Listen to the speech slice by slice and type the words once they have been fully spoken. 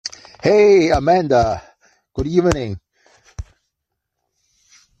Hey, Amanda. Good evening.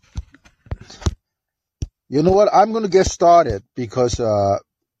 You know what? I'm going to get started because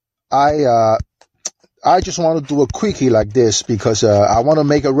I just want to do a quickie like this because I want to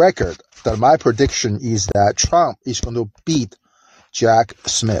make a record that my prediction is that Trump is going to beat Jack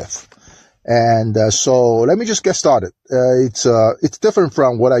Smith. And so let me just get started. It's different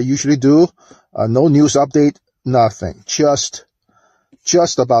from what I usually do. No news update, nothing.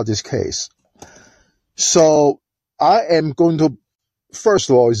 Just about this case. So I am going to, first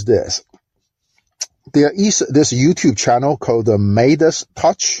of all, is this. There is this YouTube channel called the Meidas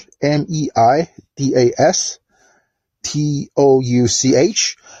Touch, MEIDAS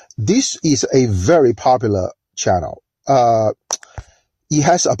TOUCH. This is a very popular channel. It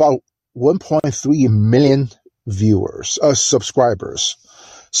has about 1.3 million viewers, subscribers.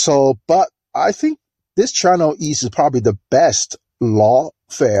 So, but I think this channel is probably the best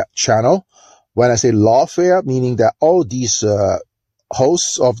lawfare channel. When I say lawfare, meaning that all these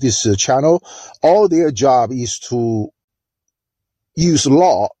hosts of this channel, all their job is to use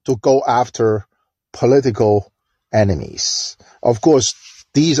law to go after political enemies. Of course,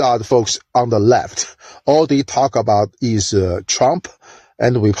 these are the folks on the left. All they talk about is Trump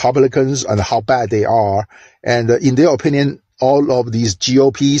and the Republicans and how bad they are. And in their opinion, all of these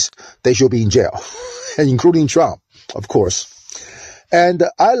GOPs, they should be in jail, including Trump, of course. And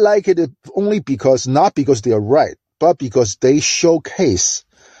I like it only because, not because they are right, but because they showcase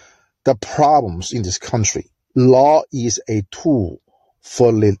the problems in this country. Law is a tool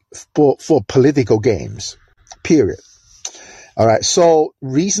for political games, period. All right. So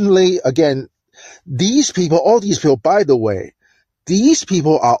recently, again, all these people, by the way, these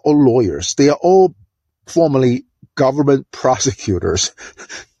people are all lawyers. They are all formerly government prosecutors.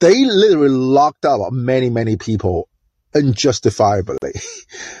 They literally locked up many, many people unjustifiably.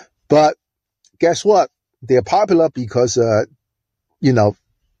 But guess what? They're popular because, I'm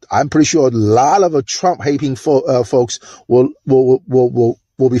pretty sure a lot of Trump-hating folks will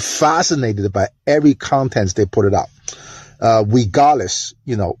be fascinated by every content they put it out, regardless,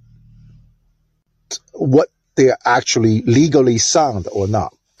 what they're actually legally sound or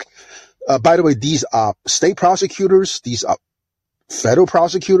not. By the way, these are state prosecutors. These are federal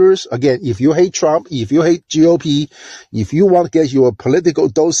prosecutors. Again, if you hate Trump, if you hate GOP, if you want to get your political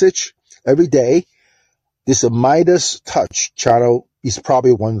dosage every day, this Meidas Touch channel is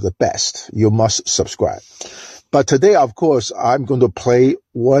probably one of the best. You must subscribe. But today, of course, I'm going to play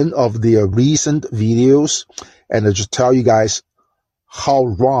one of their recent videos and I'll just tell you guys how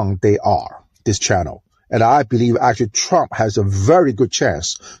wrong they are, this channel. And I believe actually Trump has a very good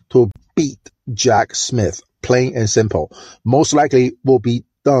chance to beat Jack Smith, plain and simple. Most likely will be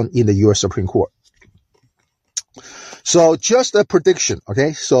done in the U.S. Supreme Court. So just a prediction,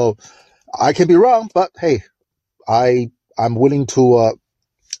 okay? So I can be wrong, but hey, I'm willing to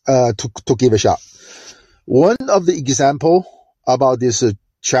give a shot. One of the example about this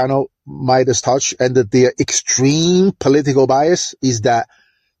channel, Meidas Touch, and their extreme political bias is that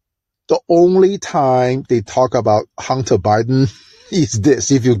the only time they talk about Hunter Biden is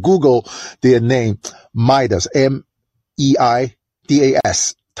this. If you Google their name, Meidas,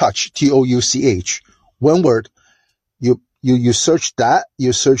 MEIDAS, Touch, TOUCH, one word, you search that,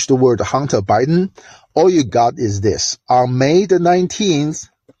 you search the word Hunter Biden, all you got is this. On May the 19th,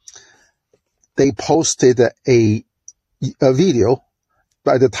 they posted a video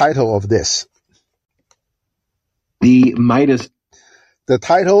by the title of this. The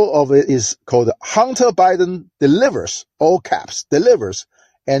title of it is called Hunter Biden delivers, all caps, delivers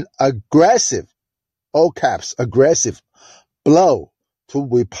an aggressive, all caps, aggressive blow to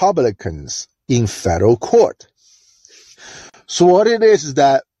Republicans in federal court. So what it is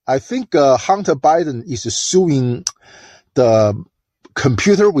that I think Hunter Biden is suing the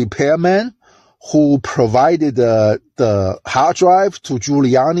computer repairman who provided the hard drive to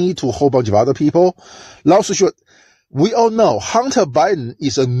Giuliani, to a whole bunch of other people. Long story short, we all know Hunter Biden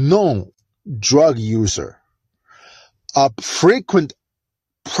is a known drug user, a frequent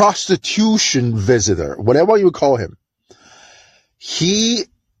prostitution visitor, whatever you call him. He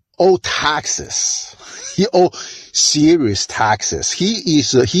owes taxes. He owes serious taxes.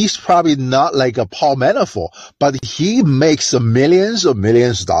 He's probably not like a Paul Manafort, but he makes millions of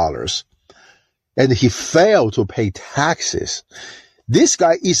dollars. And he failed to pay taxes. This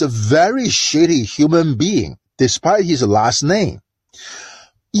guy is a very shitty human being, despite his last name.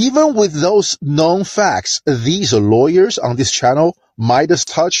 Even with those known facts, these lawyers on this channel, Meidas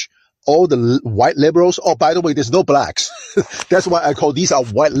Touch, all the white liberals. Oh, by the way, there's no blacks. That's why I call these are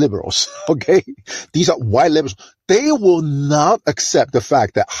white liberals. Okay. These are white liberals. They will not accept the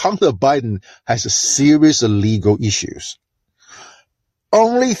fact that Hunter Biden has a serious legal issues.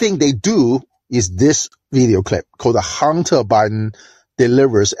 Only thing they do is this video clip called Hunter Biden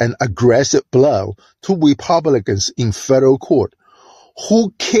delivers an aggressive blow to Republicans in federal court.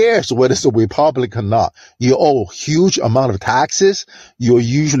 Who cares whether it's a Republican or not? You owe a huge amount of taxes. You're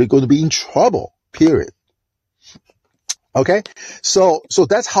usually going to be in trouble, period. Okay? So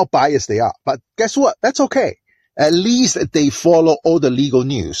that's how biased they are. But guess what? That's okay. At least they follow all the legal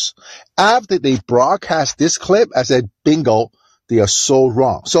news. After they broadcast this clip, I said, bingo, they are so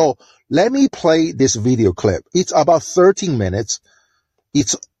wrong. So let me play this video clip. It's about 13 minutes.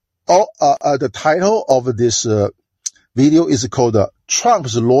 It's the title of this video is called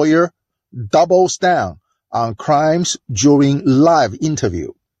Trump's Lawyer Doubles Down on Crimes During Live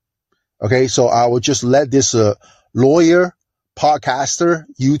Interview. Okay, so I will just let this lawyer, podcaster,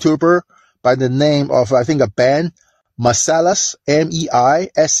 YouTuber by the name of, I think, Ben Meiselas, M-E-I-S-E-L-A-S,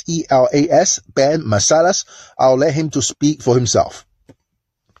 Ben Meiselas. I'll let him to speak for himself.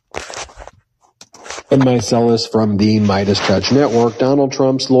 Ben Meiselas from the Midas Touch Network. Donald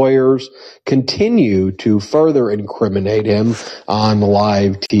Trump's lawyers continue to further incriminate him on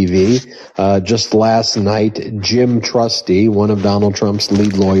live TV. Just last night, Jim Trusty, one of Donald Trump's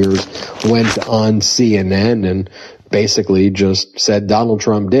lead lawyers, went on CNN and basically just said Donald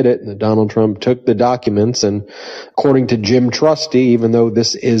Trump did it, and that Donald Trump took the documents. And according to Jim Trusty, even though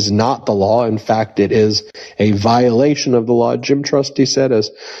this is not the law, in fact, it is a violation of the law, Jim Trusty said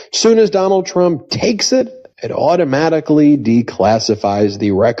as soon as Donald Trump takes it, it automatically declassifies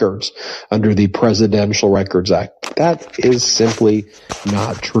the records under the Presidential Records Act. That is simply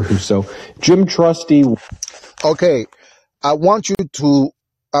not true. So Jim Trusty. Okay, I want you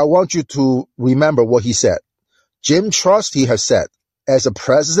to remember what he said. Jim Trusty has said, as a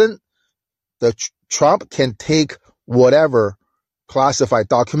president, Trump can take whatever classified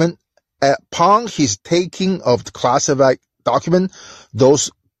document. Upon his taking of the classified document, those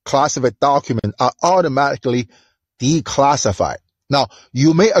classified documents are automatically declassified. Now,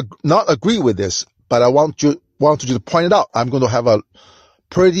 you may not agree with this, but I want you to point it out. I'm going to have a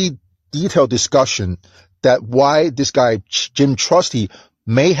pretty detailed discussion that why this guy, Jim Trusty,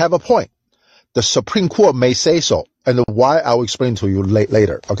 may have a point. The Supreme Court may say so, and why I'll explain to you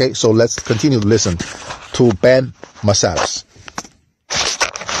later. Okay, so let's continue to listen to Ben Meiselas.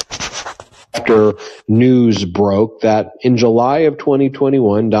 After news broke that in July of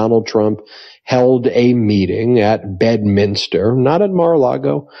 2021, Donald Trump held a meeting at Bedminster, not at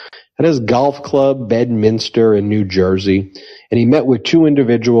Mar-a-Lago, at his golf club, Bedminster in New Jersey. And he met with two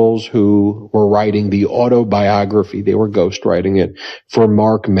individuals who were writing the autobiography. They were ghostwriting it for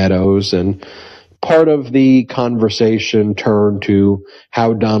Mark Meadows. And part of the conversation turned to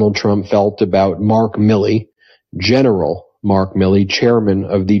how Donald Trump felt about Mark Milley, General Mark Milley, chairman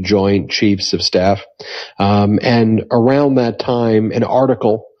of the Joint Chiefs of Staff. And around that time, an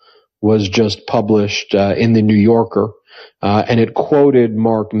article was just published in the New Yorker, and it quoted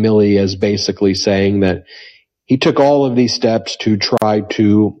Mark Milley as basically saying that he took all of these steps to try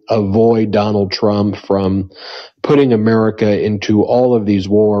to avoid Donald Trump from putting America into all of these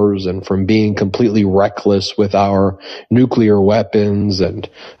wars and from being completely reckless with our nuclear weapons and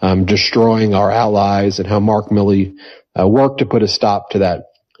destroying our allies, and how Mark Milley worked to put a stop to that.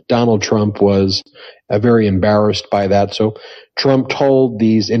 Donald Trump was very embarrassed by that. So Trump told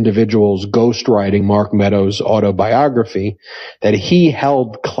these individuals ghostwriting Mark Meadows' autobiography that he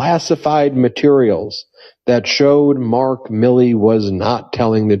held classified materials that showed Mark Milley was not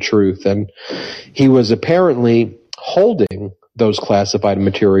telling the truth. And he was apparently holding those classified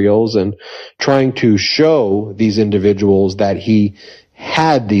materials and trying to show these individuals that he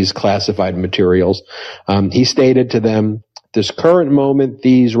had these classified materials. He stated to them, this current moment,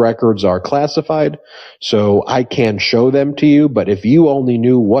 these records are classified, so I can't show them to you, but if you only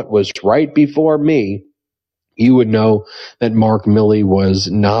knew what was right before me, you would know that Mark Milley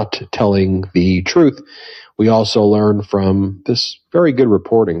was not telling the truth. We also learned from this very good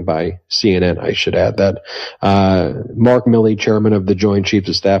reporting by CNN, I should add, that Mark Milley, chairman of the Joint Chiefs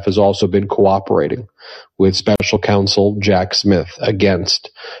of Staff, has also been cooperating with special counsel Jack Smith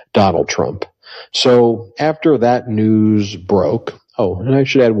against Donald Trump. So after that news broke, and I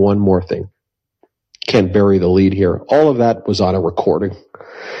should add one more thing. Can't bury the lead here. All of that was on a recording.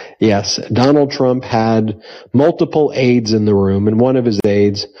 Yes, Donald Trump had multiple aides in the room, and one of his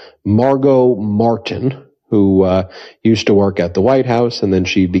aides, Margot Martin, who used to work at the White House, and then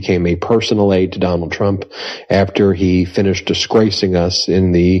she became a personal aide to Donald Trump after he finished disgracing us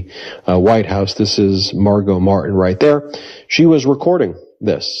in the White House. This is Margot Martin right there. She was recording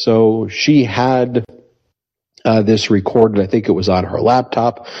this. So she had this recorded. I think it was on her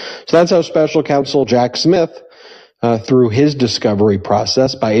laptop. So that's how special counsel Jack Smith, through his discovery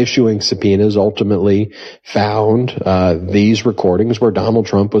process by issuing subpoenas, ultimately found these recordings where Donald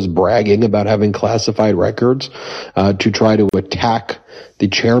Trump was bragging about having classified records to try to attack the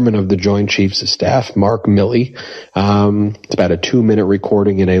chairman of the Joint Chiefs of Staff, Mark Milley. It's about a 2-minute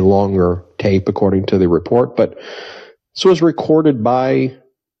recording in a longer tape, according to the report. But this was recorded by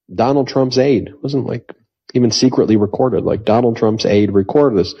Donald Trump's aide. It wasn't like even secretly recorded. Like Donald Trump's aide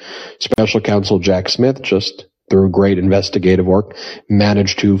recorded this. Special counsel Jack Smith, just through great investigative work,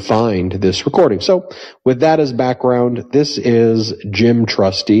 managed to find this recording. So with that as background, this is Jim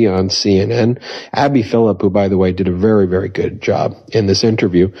Trusty on CNN. Abby Phillip, who, by the way, did a very, very good job in this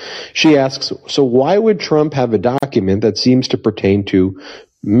interview. She asks, so why would Trump have a document that seems to pertain to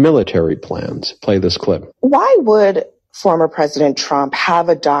military plans? Play this clip. Why would former President Trump have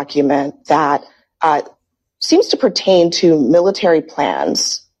a document that seems to pertain to military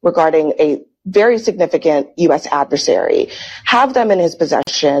plans regarding a very significant U.S. adversary, have them in his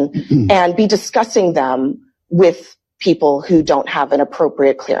possession and be discussing them with people who don't have an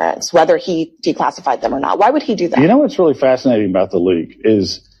appropriate clearance, whether he declassified them or not? Why would he do that? You know what's really fascinating about the leak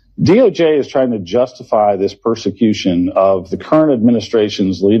is DOJ is trying to justify this persecution of the current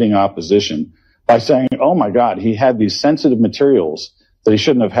administration's leading opposition by saying, oh my God, he had these sensitive materials that he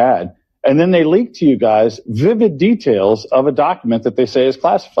shouldn't have had. And then they leak to you guys vivid details of a document that they say is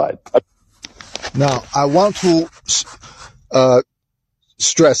classified. Now, I want to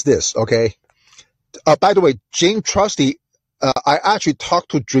stress this, okay? By the way, Jim Trusty, I actually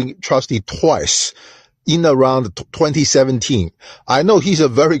talked to Jim Trusty twice in around 2017. I know he's a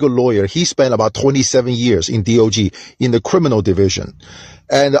very good lawyer. He spent about 27 years in DOJ in the criminal division.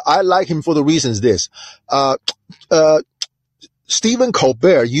 And I like him for the reasons this. Stephen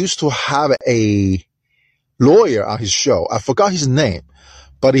Colbert used to have a lawyer on his show. I forgot his name.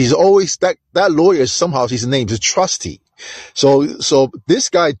 But he's always, that lawyer, somehow his name is Trusty. So this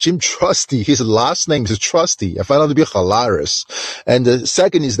guy, Jim Trusty, his last name is Trusty. I found out to be hilarious. And the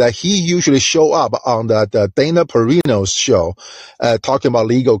second is that he usually show up on the Dana Perino's show, talking about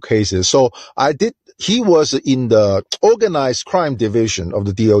legal cases. So he was in the organized crime division of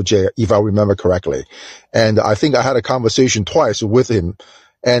the DOJ, if I remember correctly. And I think I had a conversation twice with him.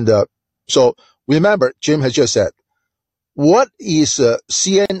 And, so remember, Jim has just said, what is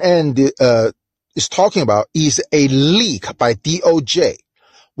CNN is talking about is a leak by DOJ.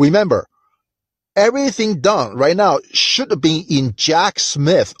 Remember, everything done right now should be in Jack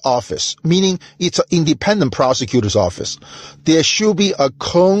Smith's office, meaning it's an independent prosecutor's office. There should be a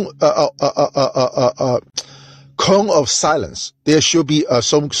cone of silence. There should be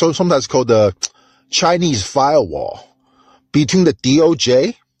sometimes called the Chinese firewall between the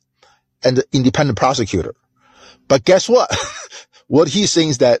DOJ and the independent prosecutor. But guess what? What he's saying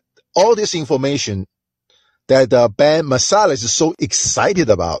is that all this information that Ben Marsalis is so excited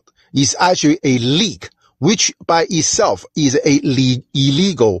about is actually a leak, which by itself is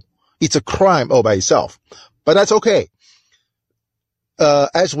illegal. It's a crime all by itself. But that's okay.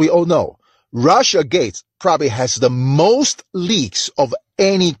 As we all know, Russiagate probably has the most leaks of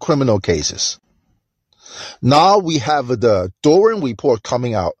any criminal cases. Now we have the Doran report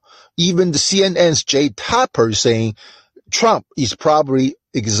coming out. Even the CNN's Jay Tapper is saying Trump is probably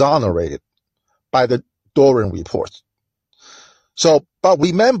exonerated by the Doran report. So, but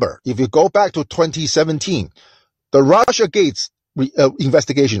remember, if you go back to 2017, the Russiagate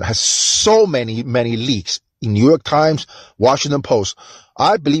investigation has so many leaks in New York Times, Washington Post.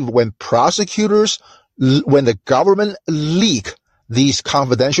 I believe when the government leak these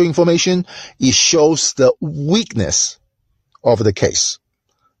confidential information, it shows the weakness of the case,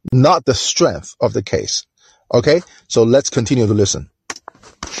 not the strength of the case. Okay? So let's continue to listen.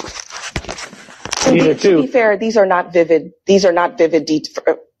 To be fair, these are not vivid details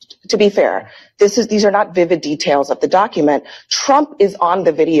of the document. Trump is on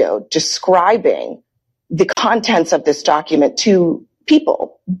the video describing the contents of this document to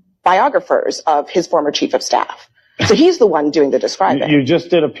people, biographers of his former chief of staff. So he's the one doing the describing. You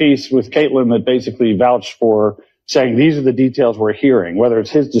just did a piece with Caitlin that basically vouched for saying these are the details we're hearing, whether it's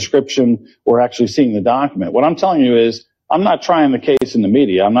his description or actually seeing the document. What I'm telling you is I'm not trying the case in the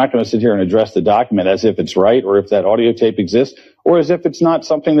media. I'm not going to sit here and address the document as if it's right or if that audio tape exists or as if it's not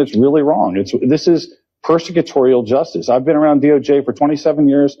something that's really wrong. This is persecutorial justice. I've been around DOJ for 27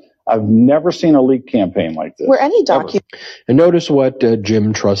 years. I've never seen a leak campaign like this. Were any documents? And notice what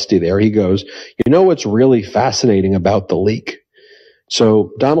Jim Trusty there, he goes, you know what's really fascinating about the leak?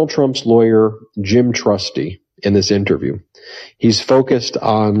 So Donald Trump's lawyer, Jim Trusty, in this interview, he's focused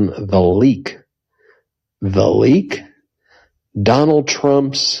on the leak The leak? Donald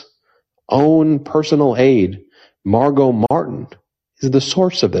Trump's own personal aide, Margot Martin, is the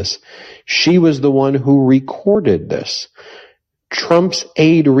source of this. She was the one who recorded this. Trump's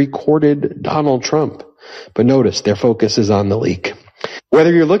aide recorded Donald Trump. But notice, their focus is on the leak.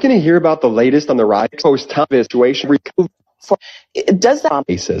 Whether you're looking to hear about the latest on the rise post-Trump situation, does that?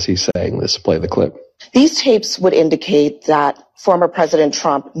 He says he's saying this. Play the clip. These tapes would indicate that former President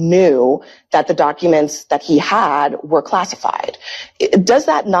Trump knew that the documents that he had were classified. Does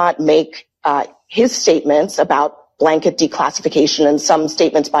that not make his statements about blanket declassification and some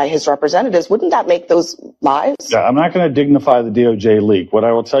statements by his representatives, wouldn't that make those lies? Yeah, I'm not going to dignify the DOJ leak. What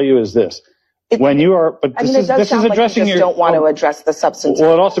I will tell you is this. When you are, but this is addressing you don't want to address the substance. Well,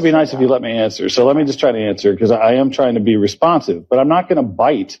 it'd also be nice if you let me answer. So let me just try to answer because I am trying to be responsive, but I'm not going to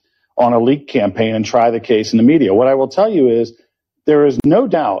bite on a leak campaign and try the case in the media. What I will tell you is there is no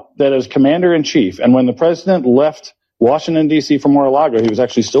doubt that as commander in chief, and when the president left Washington, D.C. for Mar-a-Lago, he was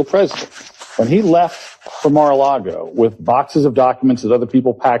actually still president. When he left for Mar-a-Lago with boxes of documents that other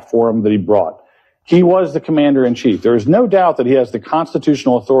people packed for him that he brought, he was the commander in chief. There is no doubt that he has the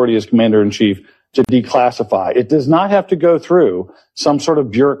constitutional authority as commander in chief to declassify. It does not have to go through some sort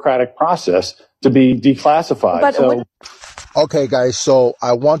of bureaucratic process to be declassified. Okay, guys, so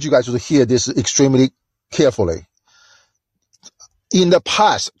I want you guys to hear this extremely carefully. In the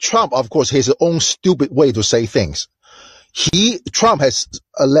past, Trump, of course, has his own stupid way to say things. Trump has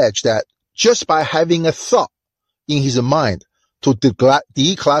alleged that just by having a thought in his mind to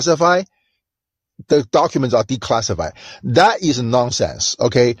declassify, the documents are declassified. That is nonsense,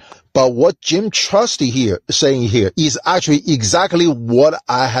 okay? But what Jim Trusty saying here is actually exactly what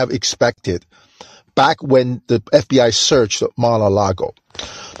I have expected back when the FBI searched Mar-a-Lago.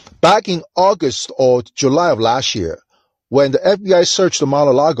 Back in August or July of last year, when the FBI searched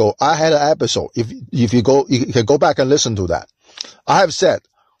Mar-a-Lago, I had an episode. If you can go back and listen to that. I have said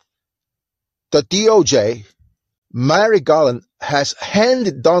the DOJ, Merrick Garland, has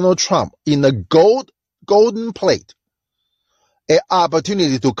handed Donald Trump in a golden plate an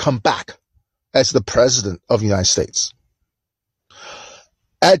opportunity to come back as the president of the United States.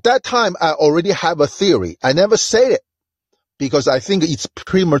 At that time, I already have a theory. I never said it because I think it's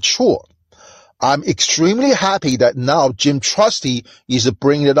premature. I'm extremely happy that now Jim Trusty is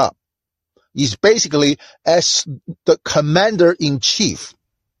bringing it up. He's basically as the commander-in-chief,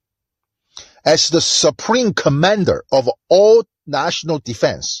 as the supreme commander of all national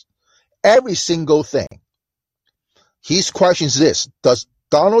defense, every single thing. His question is this: does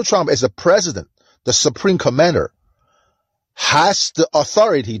Donald Trump, as a president, the supreme commander, has the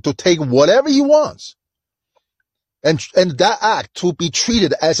authority to take whatever he wants, and that act to be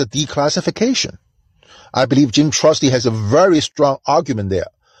treated as a declassification? I believe Jim Trusty has a very strong argument there.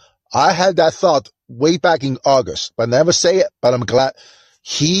 I had that thought way back in August, but never say it. But I'm glad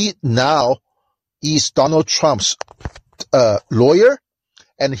he now is Donald Trump's lawyer,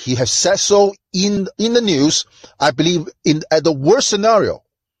 and he has said so in the news. I believe at the worst scenario,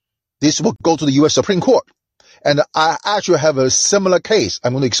 this will go to the U.S. Supreme Court. And I actually have a similar case.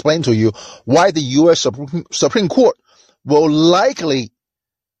 I'm going to explain to you why the U.S. Supreme Court will likely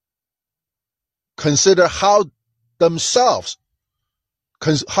consider how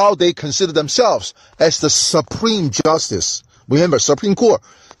they consider themselves as the supreme justice. Remember, Supreme Court,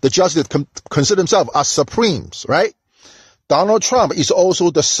 the justice consider themselves as supremes, right? Donald Trump is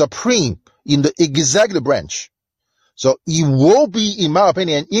also the supreme in the executive branch. So it will be, in my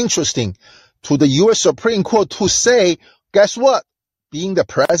opinion, interesting to the U.S. Supreme Court to say, guess what? Being the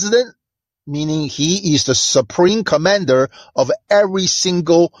president, meaning he is the supreme commander of every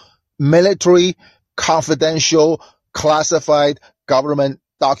single military, confidential, classified government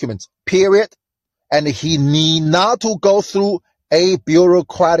documents, period. And he need not to go through a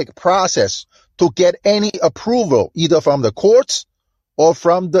bureaucratic process to get any approval, either from the courts or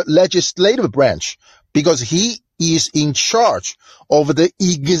from the legislative branch, because he is in charge of the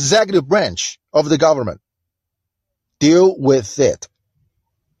executive branch of the government. Deal with it.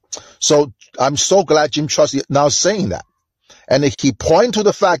 So I'm so glad Jim Trusty is now saying that. And he pointed to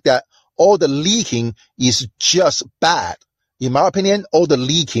the fact that all the leaking is just bad. In my opinion, all the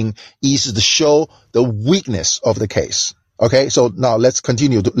leaking is to show the weakness of the case. Okay, so now let's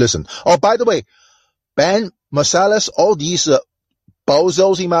continue to listen. Oh, by the way, Ben Marsalis, all these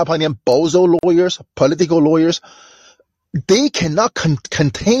bozos, in my opinion, bozo lawyers, political lawyers, they cannot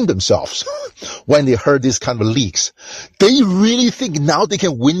contain themselves when they heard this kind of leaks. They really think now they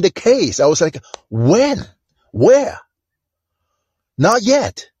can win the case. I was like, when? Where? Not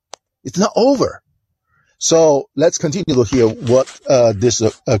yet. It's not over. So let's continue to hear what this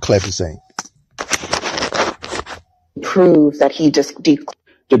clip is saying. prove that he just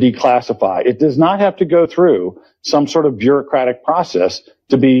to declassify. It does not have to go through some sort of bureaucratic process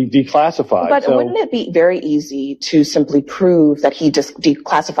to be declassified. But wouldn't it be very easy to simply prove that he just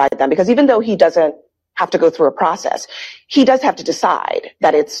declassified them? Because even though he doesn't have to go through a process, he does have to decide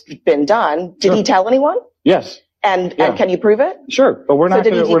that it's been done. Did he tell anyone? Yes. And can you prove it? Sure, but we're not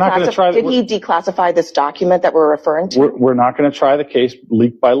going to try. Did he declassify this document that we're referring to? We're not going to try the case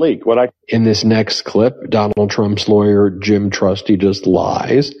leak by leak. In this next clip, Donald Trump's lawyer, Jim Trusty, just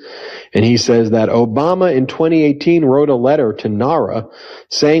lies. And he says that Obama in 2018 wrote a letter to NARA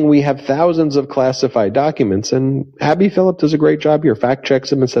saying we have thousands of classified documents. And Abby Phillip does a great job here, fact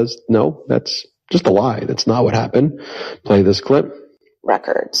checks him and says, no, that's just a lie. That's not what happened. Play this clip.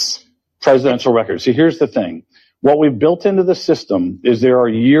 Records. Presidential records. See, here's the thing. What we've built into the system is there are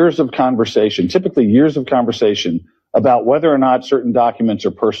years of conversation, typically years of conversation, about whether or not certain documents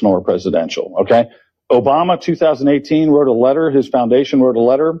are personal or presidential, okay? Obama, 2018, wrote a letter, his foundation wrote a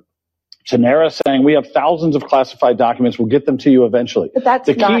letter to NARA saying we have thousands of classified documents. We'll get them to you eventually. But that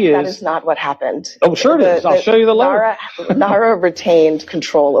is not what happened. Oh, sure it is. I'll show you the letter. NARA retained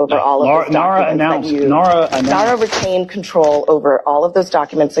control over all of those documents. NARA retained control over all of those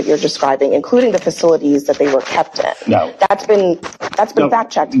documents that you're describing, including the facilities that they were kept in. No. That's been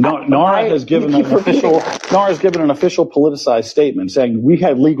fact checked. NARA has given an official politicized statement saying we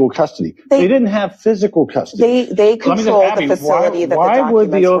had legal custody. They didn't have physical custody. They controlled the facility that the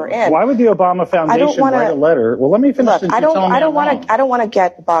documents were in. Why would the Obama Foundation write a letter? Well, let me finish. Look, I don't want to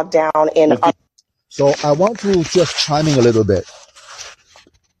get bogged down in. So I want to just chime in a little bit.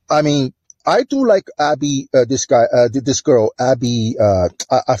 I mean, I do like Abby, this girl, Abby,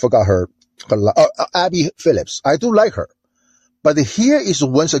 I forgot her Abby Phillips. I do like her. But here is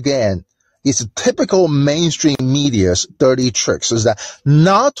once again, it's typical mainstream media's dirty tricks, is that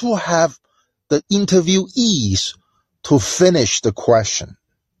not to have the interviewees to finish the question.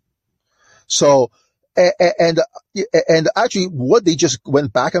 So, and actually what they just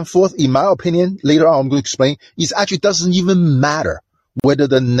went back and forth, in my opinion, later on I'm going to explain, is actually doesn't even matter whether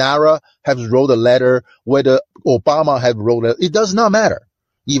the NARA has wrote a letter, whether Obama have wrote it. It does not matter.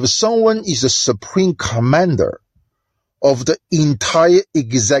 If someone is the supreme commander of the entire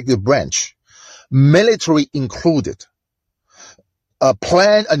executive branch, military included, a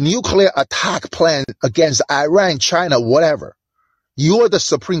nuclear attack plan against Iran, China, whatever, you are the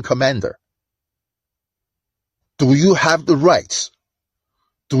supreme commander. Do you have the rights?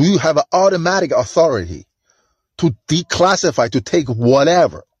 Do you have an automatic authority to declassify, to take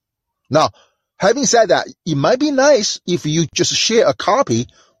whatever? Now, having said that, it might be nice if you just share a copy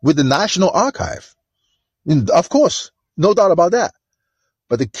with the National Archive. And of course, no doubt about that.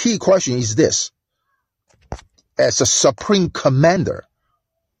 But the key question is this. As a supreme commander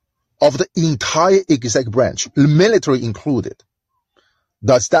of the entire executive branch, military included,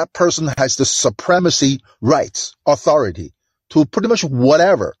 does that person has the supremacy rights, authority to pretty much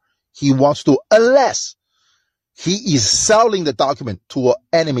whatever he wants to, unless he is selling the document to an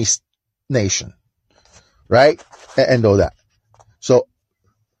enemy nation, right? And all that. So,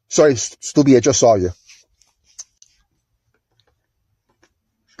 sorry, Stoopy, I just saw you.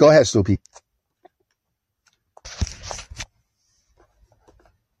 Go ahead, Stoopy.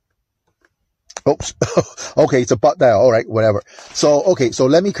 Oops. Okay, it's a butt dial. All right, whatever. So, okay, so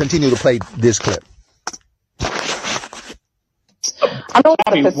let me continue to play this clip. I don't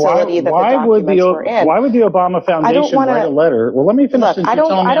know the facility that the documents were in. Why would the Obama Foundation write a letter? Well, let me finish. Look, I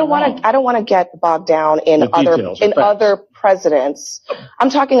don't want to get bogged down in other presidents. I'm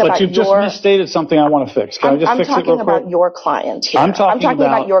talking about But you've just misstated something I want to fix. Can I just fix it real quick? I'm talking about your client here. I'm talking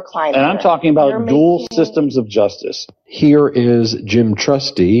about your client and here. I'm talking about dual systems of justice. Here is Jim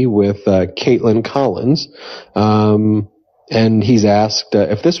Trusty with Caitlin Collins. And he's asked,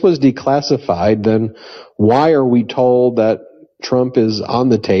 if this was declassified, then why are we told that Trump is on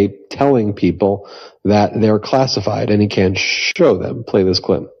the tape telling people that they're classified and he can't show them? Play this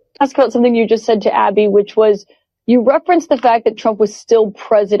clip. Ask about something you just said to Abby, which was you referenced the fact that Trump was still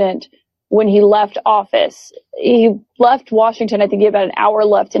president when he left office. He left Washington, I think he had about an hour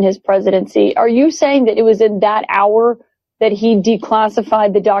left in his presidency. Are you saying that it was in that hour that he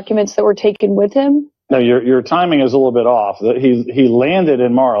declassified the documents that were taken with him? No, your timing is a little bit off. He landed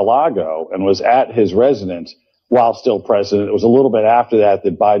in Mar-a-Lago and was at his residence while still president. It was a little bit after that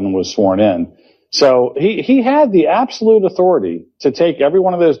Biden was sworn in. So he had the absolute authority to take every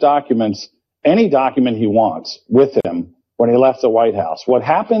one of those documents, any document he wants, with him when he left the White House. What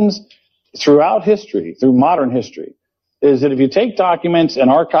happens throughout history, through modern history, is that if you take documents and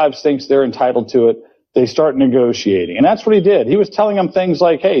archives thinks they're entitled to it, they start negotiating. And that's what he did. He was telling them things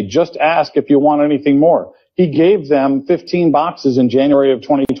like, hey, just ask if you want anything more. he gave them 15 boxes in January of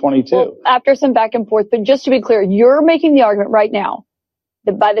 2022. Well, after some back and forth, but just to be clear, you're making the argument right now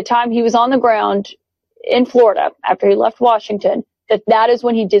that by the time he was on the ground in Florida, after he left Washington, that is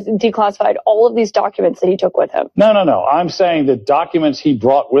when he declassified all of these documents that he took with him. No. I'm saying that documents he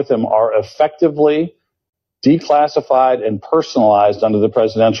brought with him are effectively declassified and personalized under the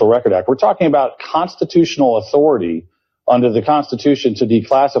Presidential Record Act. We're talking about constitutional authority under the Constitution to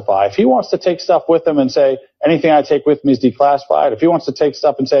declassify. If he wants to take stuff with him and say, anything I take with me is declassified, if he wants to take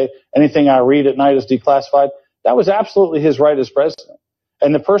stuff and say, anything I read at night is declassified, that was absolutely his right as president.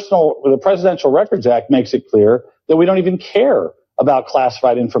 And the Presidential Records Act makes it clear that we don't even care about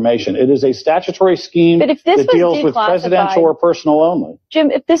classified information. It is a statutory scheme that deals with presidential or personal only.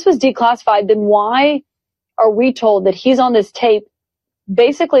 Jim, if this was declassified, then why are we told that he's on this tape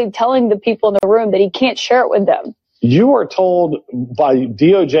basically telling the people in the room that he can't share it with them? You are told by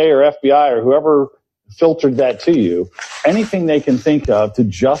DOJ or FBI or whoever filtered that to you, anything they can think of to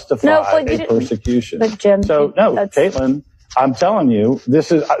justify a persecution. But Jim, Caitlin, I'm telling you,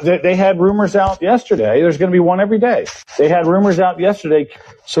 they had rumors out yesterday. There's going to be one every day. They had rumors out yesterday.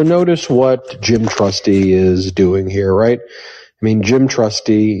 So notice what Jim Trusty is doing here, right? I mean, Jim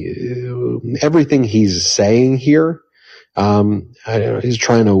Trusty, everything he's saying here, he's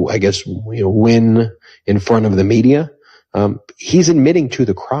trying to, I guess, win in front of the media. He's admitting to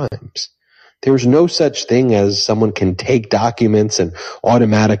the crimes. There's no such thing as someone can take documents and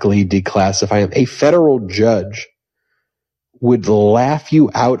automatically declassify them. A federal judge would laugh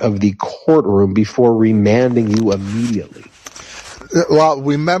you out of the courtroom before remanding you immediately. Well,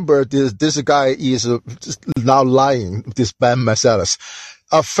 remember, this guy is now lying, this Ben Marcellus.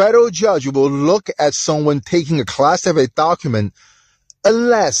 A federal judge will look at someone taking a classified document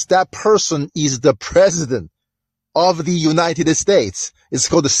unless that person is the president of the United States. It's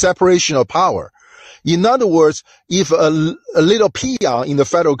called the separation of power. In other words, if a little peon in the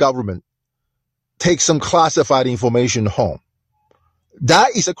federal government takes some classified information home,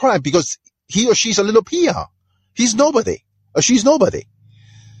 that is a crime because he or she's a little peon. He's nobody. Or she's nobody.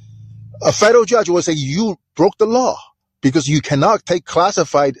 A federal judge will say you broke the law because you cannot take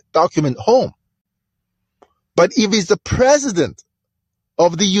classified document home. But if it's the president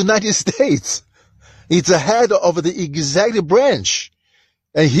of the United States, it's the head of the executive branch,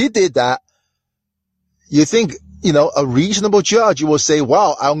 and he did that, you think, a reasonable judge will say,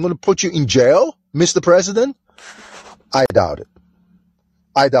 wow, I'm going to put you in jail, Mr. President? I doubt it.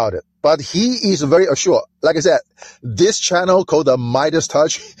 But he is very assured. Like I said, this channel called the Midas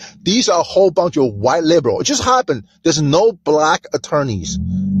Touch, these are a whole bunch of white liberals. It just happened. There's no black attorneys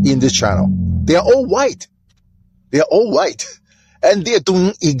in this channel. They are all white. And they're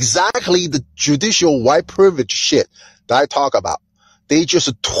doing exactly the judicial white privilege shit that I talk about. They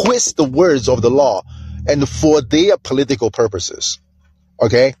just twist the words of the law and for their political purposes.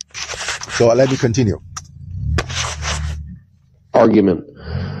 Okay? So let me continue. Argument.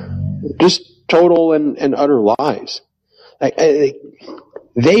 Just total and utter lies.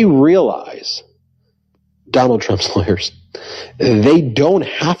 They realize, Donald Trump's lawyers, they don't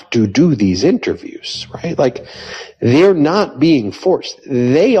have to do these interviews, right? Like, they're not being forced.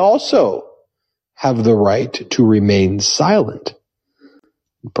 They also have the right to remain silent.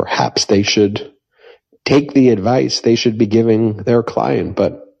 Perhaps they should take the advice they should be giving their client,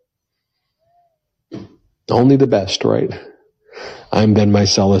 but only the best, right? I'm Ben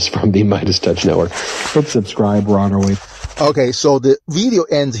Marcellus from the Midas Touch Network. Hit subscribe. We're on our way. Okay, so the video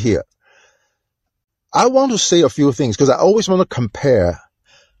ends here. I want to say a few things because I always want to compare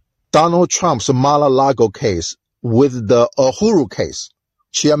Donald Trump's Mar-a-Lago case with the Uhuru case,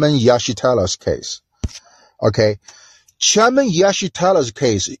 Chairman Yeshitela's case. Okay. Chairman Yeshitela's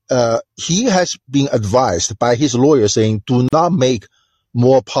case, he has been advised by his lawyer saying, do not make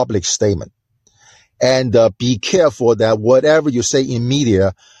more public statement. And be careful that whatever you say in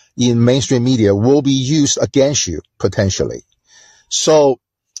media, in mainstream media, will be used against you potentially. So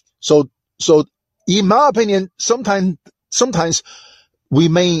in my opinion, sometimes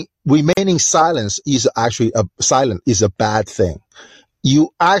remaining silent is actually a bad thing. You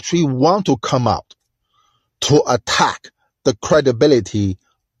actually want to come out to attack the credibility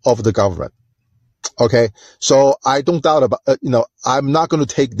of the government. Okay, so I don't doubt about, I'm not going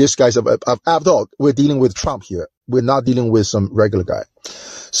to take this guy's, after all, we're dealing with Trump here. We're not dealing with some regular guy.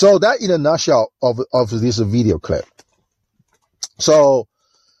 So that in a nutshell of this video clip. So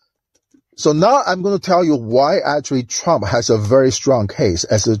now I'm going to tell you why actually Trump has a very strong case,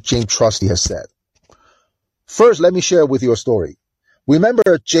 as Jim Trusty has said. First, let me share with you a story. Remember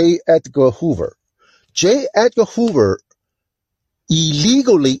J. Edgar Hoover? J. Edgar Hoover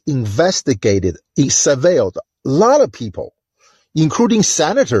illegally investigated, surveilled a lot of people, including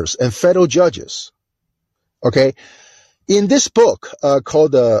senators and federal judges. Okay? In this book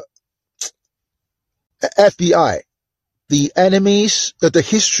called the FBI, the Enemies, the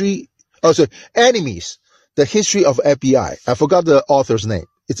History of FBI. I forgot the author's name.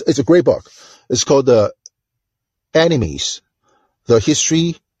 It's a great book. It's called the Enemies, the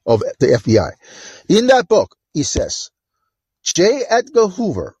History of the FBI. In that book, it says, J. Edgar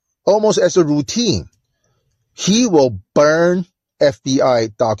Hoover, almost as a routine, he will burn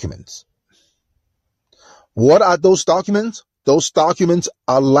FBI documents. What are those documents? Those documents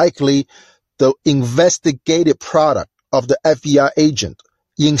are likely the investigative product of the FBI agent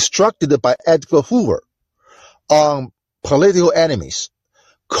instructed by Edgar Hoover on political enemies.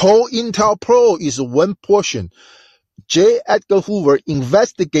 COINTELPRO is one portion. J. Edgar Hoover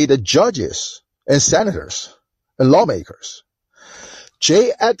investigated judges and senators and lawmakers.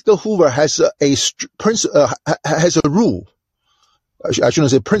 J. Edgar Hoover has a rule. I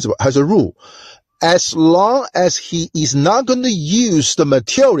shouldn't say principle, has a rule. As long as he is not going to use the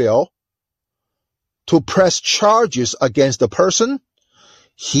material to press charges against the person,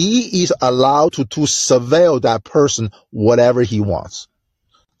 he is allowed to surveil that person whatever he wants.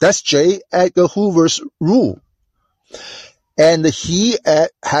 That's J. Edgar Hoover's rule. And he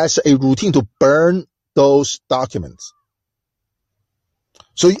has a routine to burn those documents.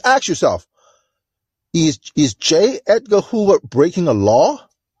 So you ask yourself, is J. Edgar Hoover breaking a law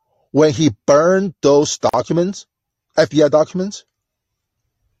when he burned those documents, FBI documents?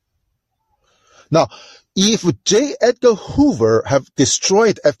 Now, if J. Edgar Hoover have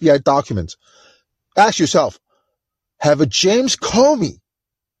destroyed FBI documents, ask yourself, have James Comey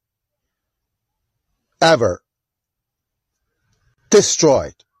ever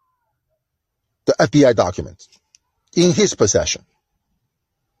destroyed the FBI documents in his possession?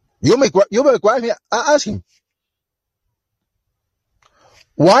 You may grab him, ask him,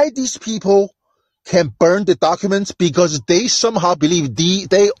 why these people can burn the documents? Because they somehow believe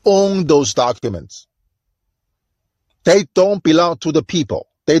they own those documents. They don't belong to the people.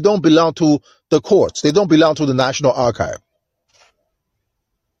 They don't belong to the courts. They don't belong to the National Archive.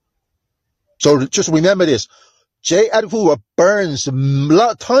 So just remember this. J. Edgar Hoover burns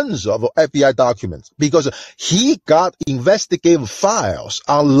tons of FBI documents because he got investigative files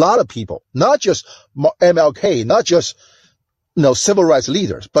on a lot of people, not just MLK, not just civil rights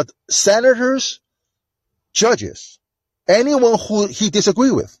leaders, but senators, judges, anyone who he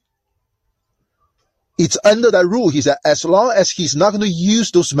disagreed with. It's under that rule. He said, as long as he's not going to use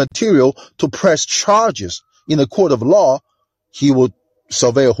those material to press charges in a court of law, he will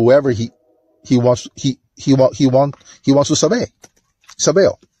surveil whoever he wants to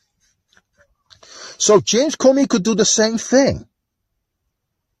surveil. So James Comey could do the same thing.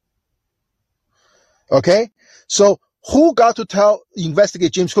 Okay? So who got to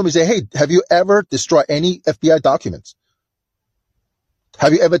investigate James Comey and say, hey, have you ever destroyed any FBI documents?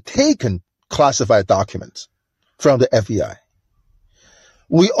 Have you ever taken classified documents from the FBI?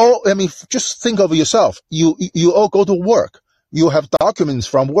 Just think of yourself. You all go to work. You have documents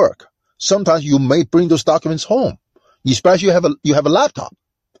from work. Sometimes you may bring those documents home, especially you have a laptop,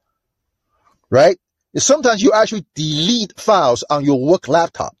 right? Sometimes you actually delete files on your work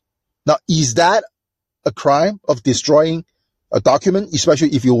laptop. Now, is that a crime of destroying a document,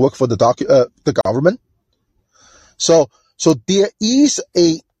 especially if you work for the government? So there is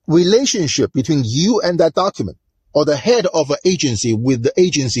a relationship between you and that document, or the head of an agency with the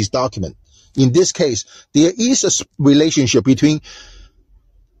agency's document. In this case, there is a relationship between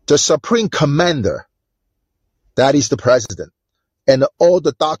the supreme commander, that is the president, and all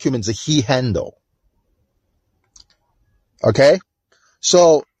the documents that he handles. Okay?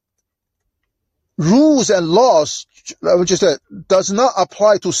 So, rules and laws, does not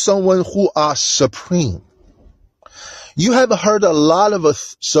apply to someone who are supreme. You have heard a lot of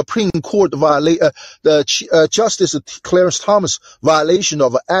Supreme Court Justice Clarence Thomas violation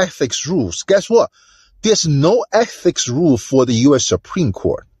of ethics rules. Guess what? There's no ethics rule for the U.S. Supreme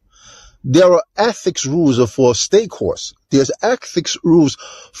Court. There are ethics rules for state courts. There's ethics rules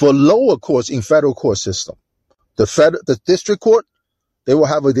for lower courts in federal court system. The district court, they will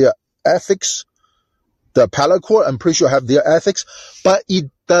have their ethics. The appellate court, I'm pretty sure, have their ethics, but it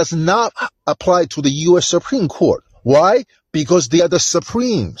does not apply to the U.S. Supreme Court. Why? Because they are the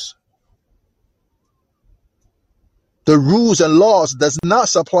Supremes. The rules and laws does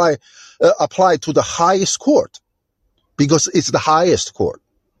not apply to the highest court, because it's the highest court.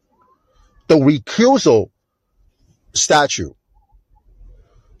 The recusal statute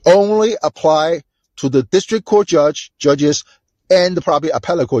only apply to the district court judges and probably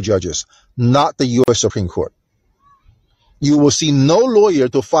appellate court judges, not the U.S. Supreme Court. You will see no lawyer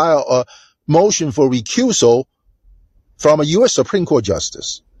to file a motion for recusal from a U.S. Supreme Court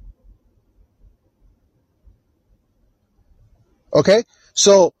justice. Okay?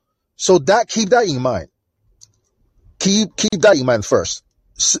 So that, keep that in mind. Keep that in mind first.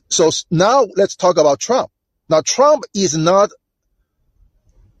 So now let's talk about Trump. Now, Trump is not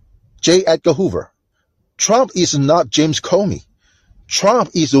J. Edgar Hoover. Trump is not James Comey.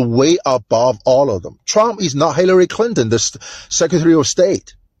 Trump is way above all of them. Trump is not Hillary Clinton, the Secretary of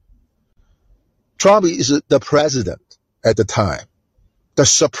State. Trump is the president at the time, the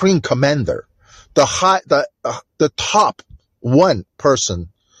supreme commander, the top one person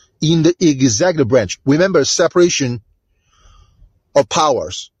in the executive branch. Remember, separation of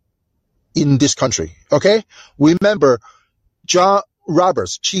powers in this country. Okay? Remember, John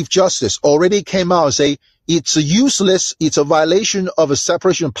Roberts, Chief Justice, already came out and say it's useless, it's a violation of a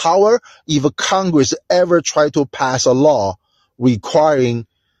separation of power if Congress ever try to pass a law requiring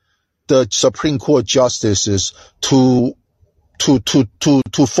the Supreme Court justices to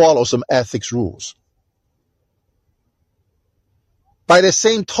follow some ethics rules. By the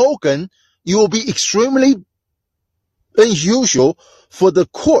same token, it will be extremely unusual for the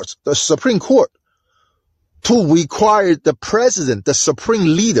courts, the Supreme Court, to require the president, the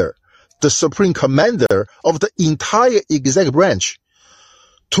supreme leader, the supreme commander of the entire executive branch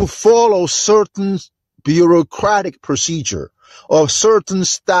to follow certain bureaucratic procedure or certain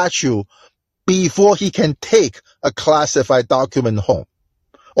statute before he can take a classified document home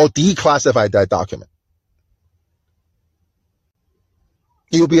or declassify that document.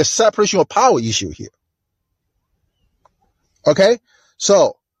 It will be a separation of power issue here. Okay?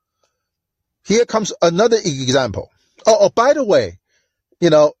 So, here comes another example. Oh, by the way,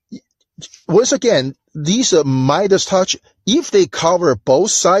 once again, these are Midas touch. If they cover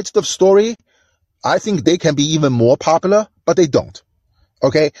both sides of the story, I think they can be even more popular, but they don't.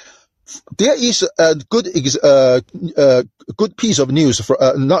 Okay? There is a good piece of news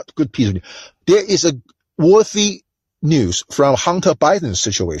not good piece of news. There is a worthy news from Hunter Biden's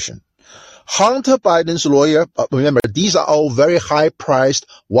situation. Hunter Biden's lawyer, remember, these are all very high-priced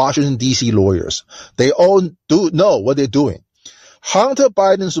Washington, D.C. lawyers. They all do know what they're doing. Hunter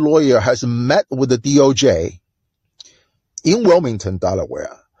Biden's lawyer has met with the DOJ in Wilmington,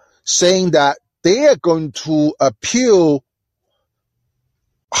 Delaware, saying that they are going to appeal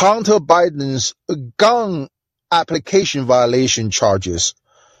Hunter Biden's gun application violation charges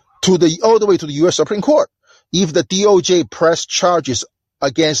all the way to the U.S. Supreme Court if the DOJ press charges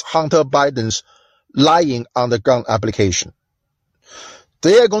against Hunter Biden's lying on the gun application.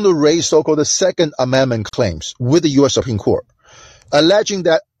 They are going to raise so-called Second Amendment claims with the U.S. Supreme Court, alleging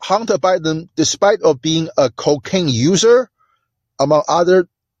that Hunter Biden, despite of being a cocaine user, among other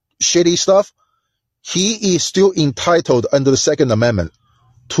shitty stuff, he is still entitled under the Second Amendment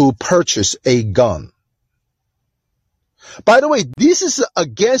to purchase a gun. By the way, this is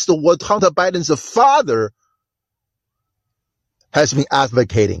against what Hunter Biden's father has been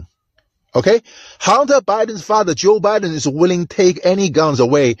advocating. Okay? Hunter Biden's father, Joe Biden, is willing to take any guns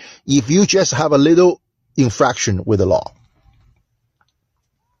away if you just have a little infraction with the law.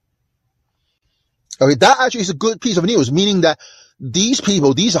 Okay, that actually is a good piece of news, meaning that these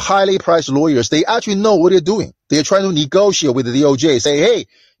people, these highly priced lawyers, they actually know what they're doing. They're trying to negotiate with the DOJ, say, hey,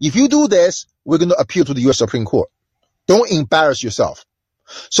 if you do this, we're going to appeal to the U.S. Supreme Court. Don't embarrass yourself.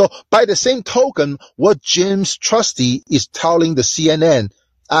 So by the same token, what James Trusty is telling the CNN,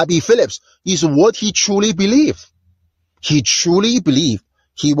 Abby Phillips, is what he truly believes. He truly believes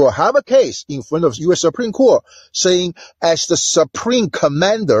he will have a case in front of U.S. Supreme Court saying, as the supreme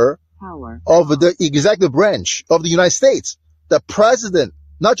commander of the executive branch of the United States, the president,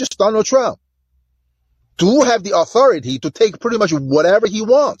 not just Donald Trump, do have the authority to take pretty much whatever he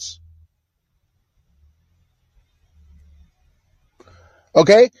wants.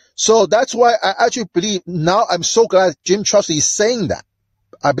 Okay? So that's why I actually believe now I'm so glad Jim Trusty is saying that.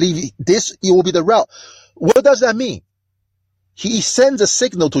 I believe it will be the route. What does that mean? He sends a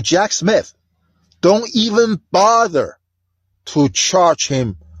signal to Jack Smith. Don't even bother to charge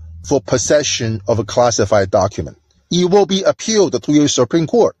him for possession of a classified document. It will be appealed to the U.S. Supreme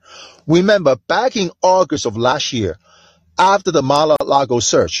Court. Remember, back in August of last year, after the Mar-a-Lago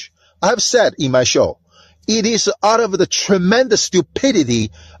search, I have said in my show, it is out of the tremendous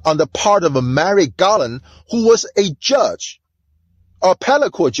stupidity on the part of Merrick Garland, who was a judge,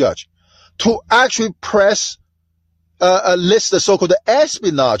 appellate court judge, to actually press a list of so-called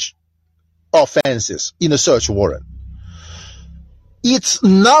espionage offenses in a search warrant. It's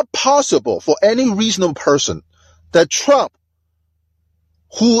not possible for any reasonable person that Trump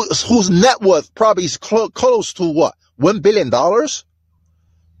whose net worth probably is close to what? $1 billion?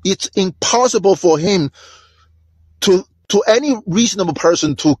 It's impossible for him to any reasonable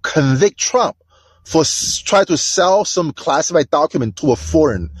person to convict Trump for try to sell some classified document to a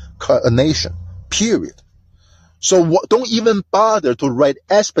foreign nation, period. So don't even bother to write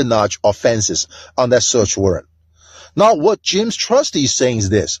espionage offenses on that search warrant. Now, what James Trusty is saying is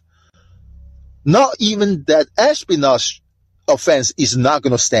this. Not even that espionage offense is not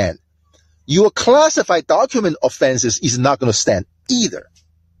going to stand. Your classified document offenses is not going to stand either.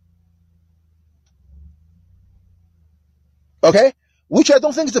 Okay? Which I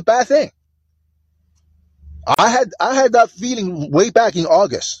don't think is a bad thing. I had that feeling way back in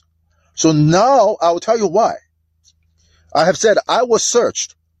August. So now I will tell you why. I have said I was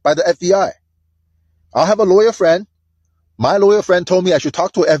searched by the FBI. I have a lawyer friend. My lawyer friend told me I should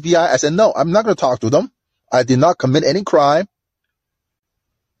talk to FBI. I said, no, I'm not going to talk to them. I did not commit any crime.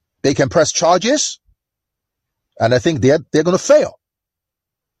 They can press charges. And I think they're going to fail.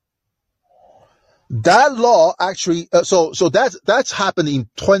 That law actually, so that's happened in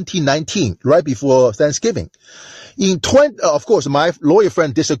 2019, right before Thanksgiving. Of course, my lawyer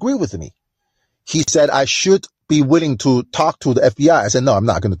friend disagreed with me. He said I should be willing to talk to the FBI. I said, no, I'm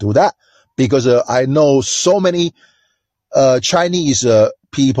not going to do that because I know so many Chinese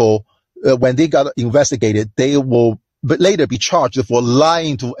people, when they got investigated, they will later be charged for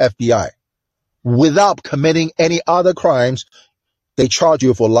lying to FBI without committing any other crimes. They charge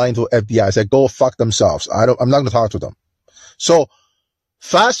you for lying to FBI. I said, go fuck themselves. I'm not going to talk to them. So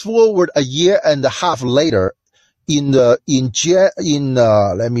fast forward a year and a half later, let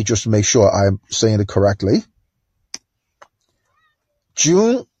me just make sure I'm saying it correctly.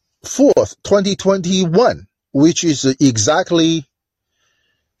 June 4th, 2021, which is exactly,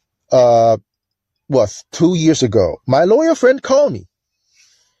 2 years ago. My lawyer friend called me.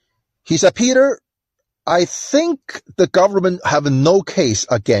 He said, Peter, I think the government have no case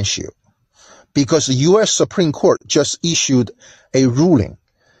against you because the U.S. Supreme Court just issued a ruling.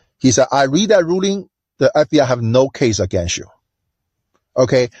 He said, I read that ruling. The FBI have no case against you.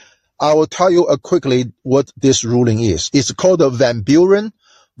 Okay. I will tell you quickly what this ruling is. It's called the Van Buren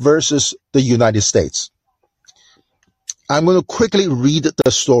versus the United States. I'm going to quickly read the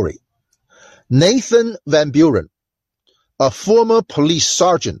story. Nathan Van Buren, a former police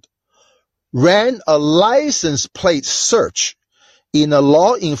sergeant, ran a license plate search in a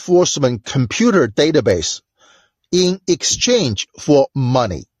law enforcement computer database in exchange for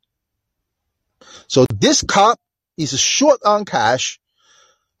money. So this cop is short on cash.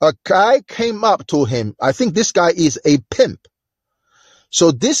 A guy came up to him. I think this guy is a pimp.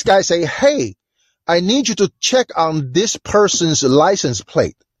 So this guy say, hey, I need you to check on this person's license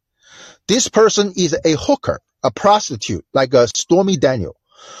plate. This person is a hooker, a prostitute, like a Stormy Daniel.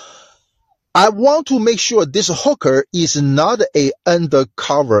 I want to make sure this hooker is not a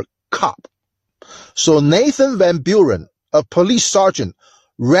undercover cop. So Nathan Van Buren, a police sergeant,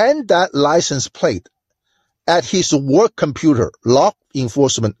 ran that license plate at his work computer, law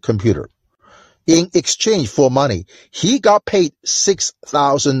enforcement computer. In exchange for money, he got paid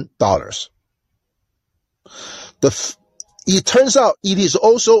 $6,000. It turns out it is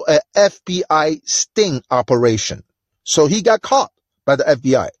also a FBI sting operation. So he got caught by the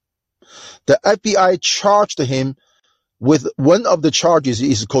FBI. The FBI charged him with one of the charges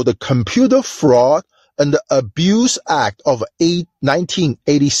is called the Computer Fraud and Abuse Act of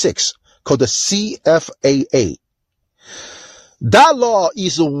 1986, called the CFAA. That law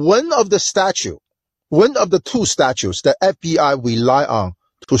is one of the two statutes that FBI rely on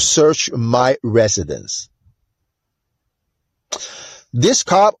to search my residence. This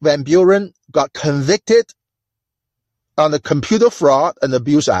cop, Van Buren, got convicted on the Computer Fraud and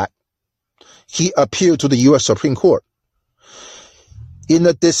Abuse Act. He appealed to the U.S. Supreme Court. In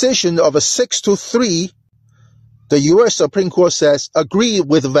a decision of a 6-3, the U.S. Supreme Court agreed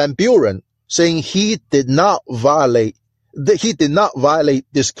with Van Buren, saying he did not violate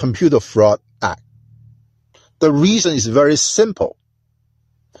this Computer Fraud Act. The reason is very simple.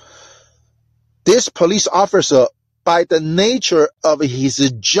 This police officer, by the nature of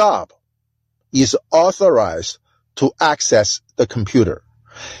his job, is authorized to access the computer.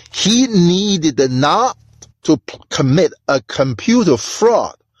 He needed not to commit a computer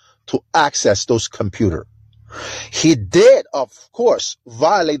fraud to access those computers. He did, of course,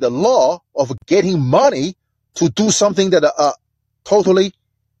 violate the law of getting money to do something that totally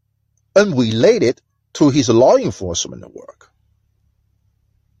unrelated to his law enforcement work.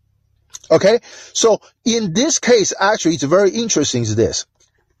 Okay, so in this case, actually, it's very interesting is this.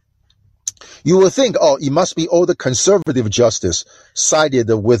 You will think, oh, it must be all the conservative justice sided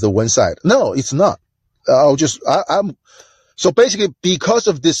with the one side. No, it's not. So basically, because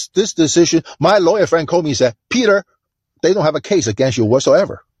of this decision, my lawyer friend called me and said, Peter, they don't have a case against you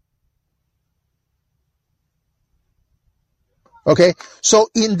whatsoever. Okay, so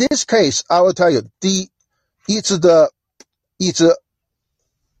in this case, I will tell you, it's the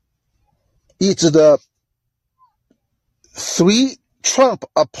 3 Trump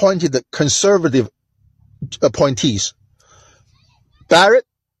appointed conservative appointees: Barrett,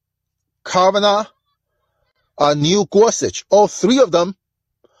 Kavanaugh, Neil Gorsuch. All 3 of them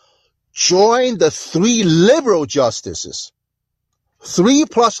joined the 3 liberal justices, 3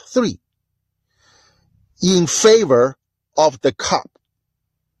 plus 3, in favor of the cop.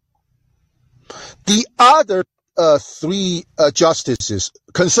 The other 3 justices,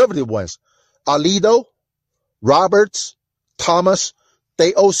 conservative ones, Alito, Roberts, Thomas,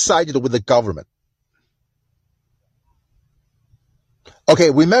 they all sided with the government.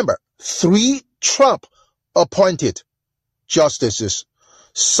 Okay, remember, 3 Trump appointed justices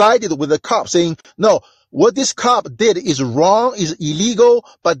sided with the cop, saying, no, what this cop did is wrong, is illegal,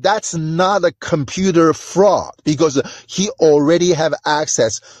 but that's not a computer fraud because he already have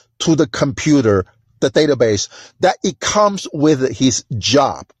access to the computer, the database, that it comes with his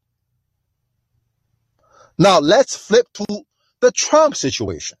job. Now let's flip to the Trump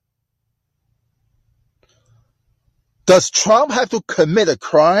situation. Does Trump have to commit a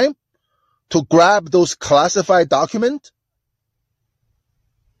crime to grab those classified documents?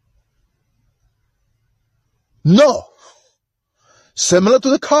 No. Similar to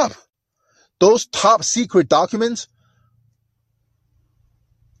the cop, those top secret documents,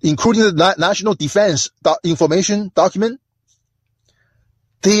 including the National Defense Information document,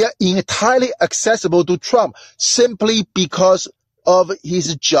 they are entirely accessible to Trump simply because of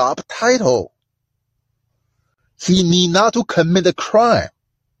his job title. He need not to commit a crime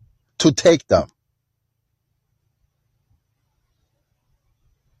to take them.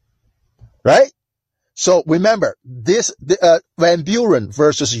 Right? So remember, this Van Buren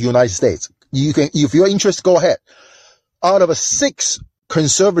versus United States. You can, if you're interested, go ahead. Out of 6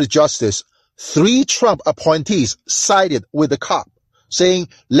 conservative justices, 3 Trump appointees sided with the cop, saying,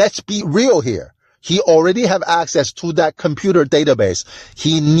 let's be real here. He already have access to that computer database.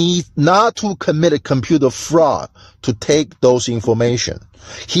 He needs not to commit a computer fraud to take those information.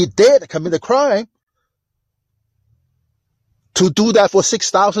 He did commit a crime to do that for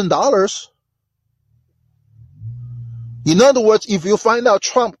 $6,000. In other words, if you find out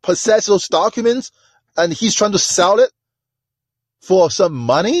Trump possesses those documents and he's trying to sell it for some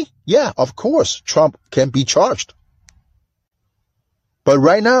money, yeah, of course, Trump can be charged. But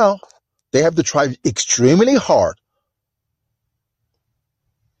right now, they have to try extremely hard.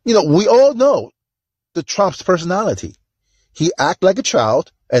 You know, we all know the Trump's personality. He acts like a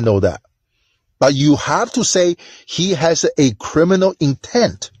child and all that. But you have to say he has a criminal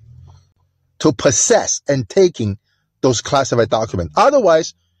intent to possess and taking those classified documents.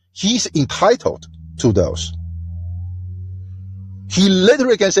 Otherwise, he's entitled to those. He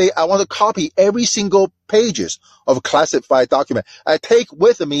literally can say, I want to copy every single pages of classified document I take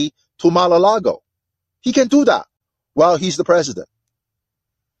with me to Mar-a-Lago. He can do that while he's the president.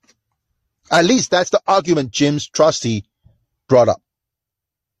 At least that's the argument Jim's trustee brought up.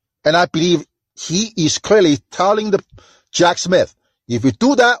 And I believe he is clearly telling the Jack Smith, if you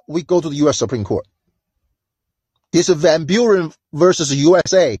do that, we go to the U.S. Supreme Court. This Van Buren versus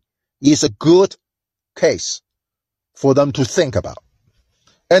USA is a good case for them to think about.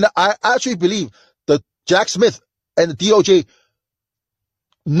 And I actually believe that Jack Smith and the DOJ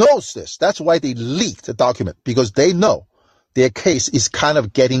knows this. That's why they leaked the document, because they know their case is kind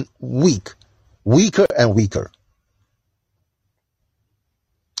of getting weaker and weaker.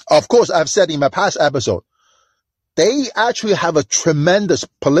 Of course, I've said in my past episode, they actually have a tremendous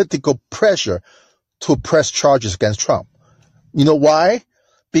political pressure to press charges against Trump. You know why?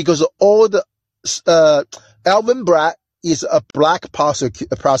 Because all the Alvin Bragg is a black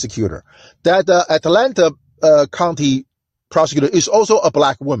prosecutor. That Atlanta County prosecutor is also a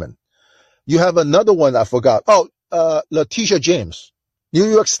black woman. You have another one I forgot. Letitia James, New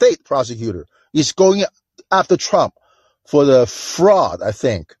York State prosecutor, is going after Trump for the fraud, I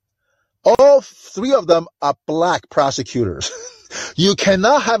think. All 3 of them are black prosecutors. You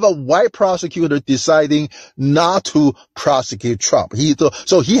cannot have a white prosecutor deciding not to prosecute Trump.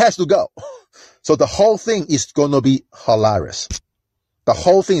 So he has to go. So the whole thing is going to be hilarious. The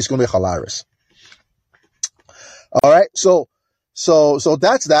whole thing is going to be hilarious. All right. So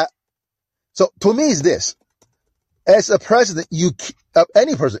that's that. So to me is this: as a president,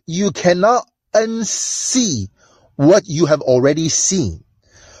 any person, you cannot unsee what you have already seen.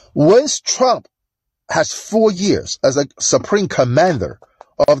 Once Trump has 4 years as a supreme commander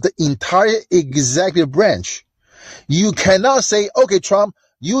of the entire executive branch, you cannot say, okay, Trump,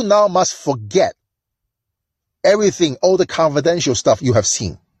 you now must forget everything, all the confidential stuff you have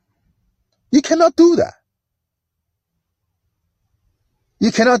seen. You cannot do that.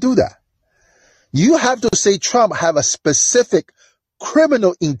 You cannot do that. You have to say Trump have a specific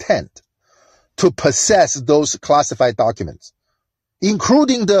criminal intent to possess those classified documents,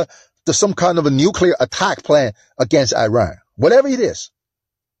 including the some kind of a nuclear attack plan against Iran, whatever it is.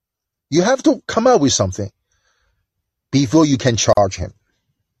 You have to come up with something before you can charge him.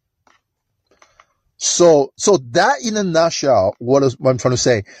 So that in a nutshell, what I'm trying to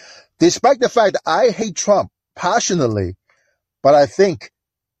say, despite the fact that I hate Trump passionately, but I think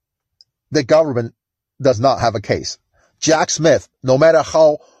the government does not have a case. Jack Smith, no matter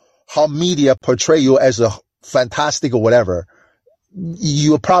how media portray you as a fantastic or whatever,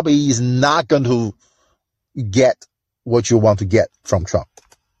 you probably is not going to get what you want to get from Trump.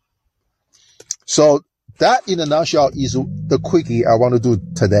 So that in a nutshell is the quickie I want to do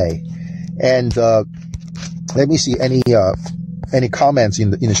today. And let me see any comments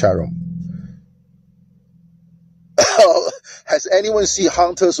in the chat room. Has anyone seen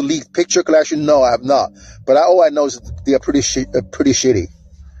Hunter's leaked picture collection? No, I have not. But all I know is they are pretty shitty.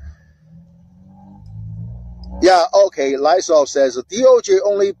 Yeah, okay. Lysol says DOJ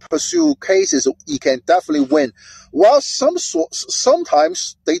only pursue cases it can definitely win. Well,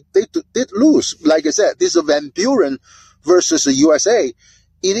 sometimes they did lose. Like I said, this is Van Buren versus the USA.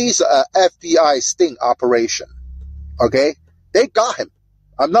 It is a FBI sting operation. Okay, they got him.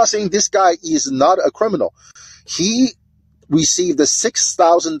 I'm not saying this guy is not a criminal. He received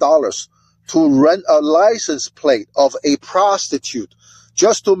 $6,000 to rent a license plate of a prostitute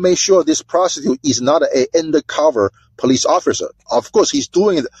just to make sure this prostitute is not an undercover police officer. Of course, he's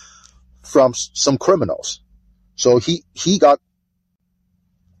doing it from some criminals. So he got...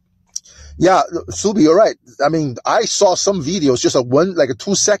 Yeah, Subi, you're right. I mean, I saw some videos, just like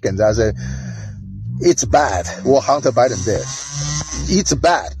 2 seconds. I said, it's bad what Hunter Biden did. It's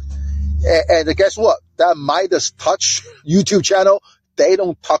bad. And guess what? That Midas Touch YouTube channel, they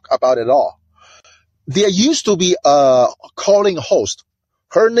don't talk about it at all. There used to be a calling host.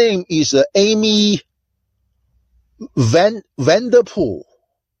 Her name is Amy Vanderpool.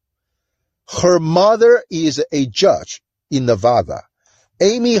 Her mother is a judge in Nevada.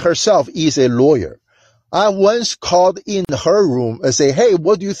 Amy herself is a lawyer. I once called in her room and say, hey,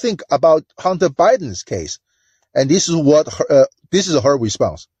 what do you think about Hunter Biden's case? And this is her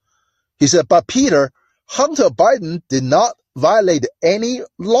response. He said, but Peter, Hunter Biden did not violate any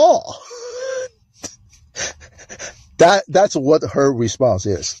law. That's what her response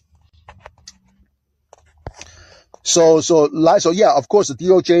is. So yeah, of course, the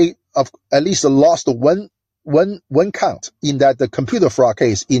DOJ at least lost one count in that the computer fraud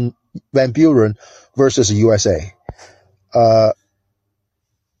case in Van Buren versus USA.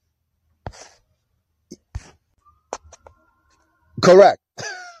 Correct.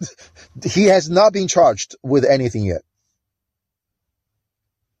 He has not been charged with anything yet.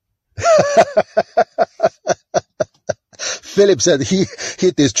 Philip said he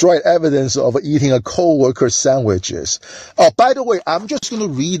destroyed evidence of eating a co-worker's sandwiches. Oh, by the way, I'm just going to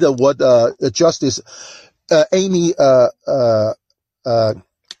read what Justice Amy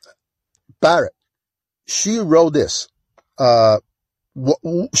Barrett, she wrote this.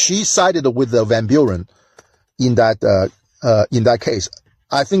 She sided with the Van Buren in that case.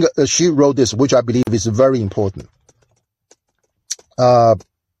 I think she wrote this, which I believe is very important.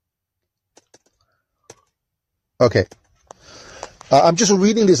 Okay. I'm just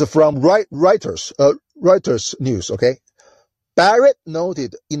reading this from Reuters News, okay? Barrett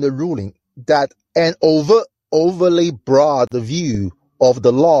noted in the ruling that an overly broad view of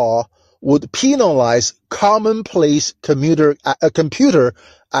the law would penalize commonplace computer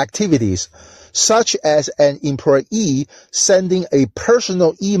activities, such as an employee sending a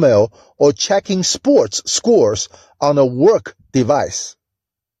personal email or checking sports scores on a work device.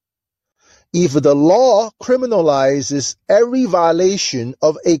 If the law criminalizes every violation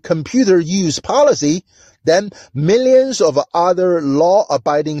of a computer use policy, then millions of other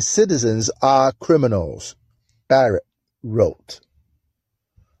law-abiding citizens are criminals, Barrett wrote.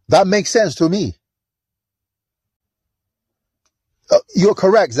 That makes sense to me. You're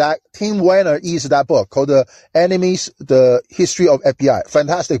correct, Zach. Tim Weiner is that book called The Enemies, The History of FBI.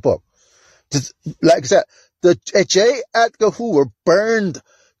 Fantastic book. Just, like I said, J. Edgar Hoover burned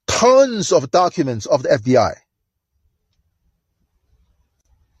tons of documents of the FBI.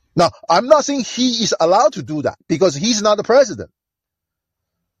 Now, I'm not saying he is allowed to do that because he's not the president,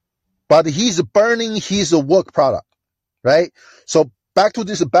 but he's burning his work product, right? So back to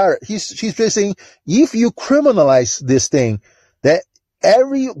this Barrett, she's saying if you criminalize this thing, that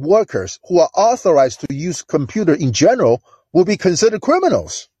every workers who are authorized to use computer in general will be considered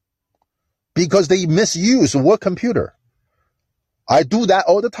criminals because they misuse work computer. I do that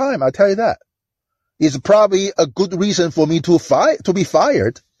all the time. I tell you that. It's probably a good reason for me to be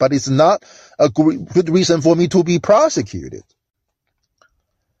fired, but it's not a good reason for me to be prosecuted.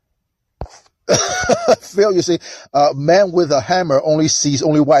 Phil, you say, man with a hammer only sees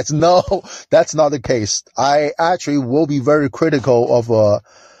only whites. No, that's not the case. I actually will be very critical of,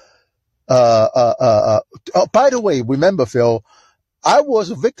 by the way, remember, Phil, I was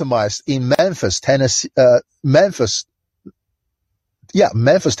victimized in Memphis, Tennessee, Memphis,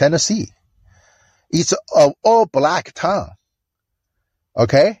 Tennessee. It's an all black town.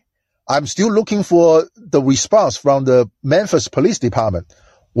 Okay. I'm still looking for the response from the Memphis Police Department.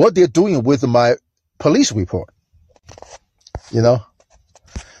 What they're doing with my police report, you know?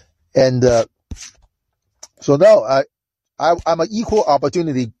 And, so now I'm an equal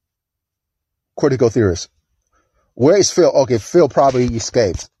opportunity critical theorist. Where is Phil? Okay. Phil probably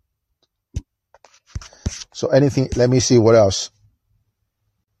escaped. So anything, let me see what else.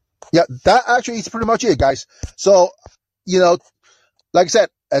 Yeah, that actually is pretty much it, guys. So, you know, like I said,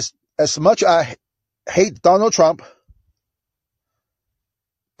 as much I hate Donald Trump,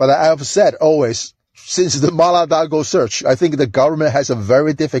 but I have said always, since the Mar-a-Lago search, I think the government has a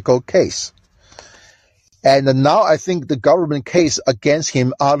very difficult case. And now I think the government case against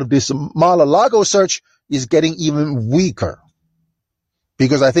him out of this Mar-a-Lago search is getting even weaker.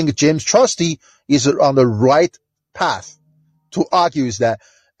 Because I think James Trusty is on the right path to argue is that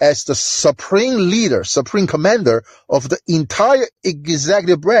as the supreme leader, supreme commander of the entire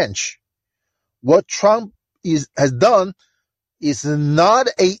executive branch, what Trump has done is not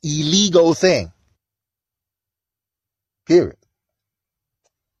an illegal thing. Period.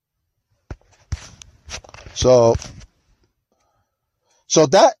 So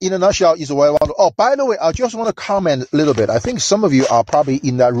that in a nutshell is what I want to, oh, by the way, I just want to comment a little bit. I think some of you are probably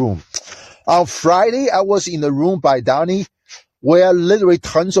in that room. On Friday, I was in the room by Donnie where literally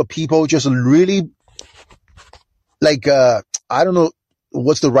tons of people just really like, I don't know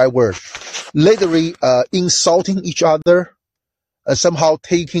what's the right word, literally, insulting each other, somehow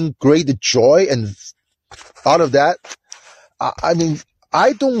taking great joy and out of that. I mean,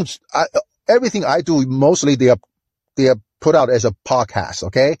 everything I do, mostly they are put out as a podcast.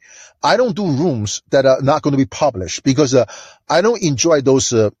 Okay. I don't do rooms that are not going to be published because, I don't enjoy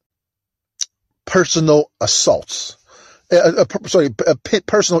those, personal assaults.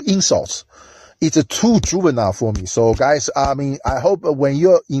 Personal insults. It's too juvenile for me. So guys, I mean, I hope when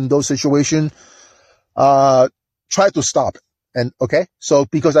you're in those situations, try to stop. And okay. So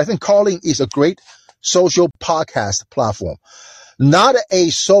because I think Calling is a great social podcast platform, not a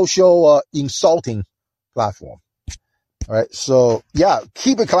social, insulting platform. All right. So yeah,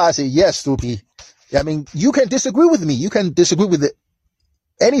 keep it classy. Yes, Stupi. I mean, you can disagree with me. You can disagree with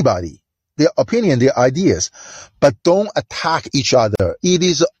anybody. Their opinion, their ideas, but don't attack each other. It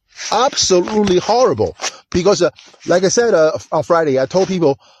is absolutely horrible because, like I said, on Friday, I told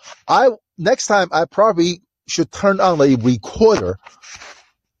people, next time I probably should turn on a recorder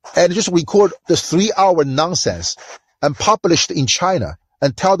and just record this 3-hour nonsense and publish it in China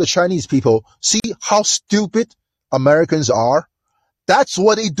and tell the Chinese people, see how stupid Americans are. That's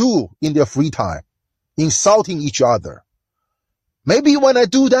what they do in their free time, insulting each other. Maybe when I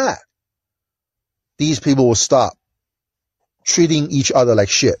do that, these people will stop treating each other like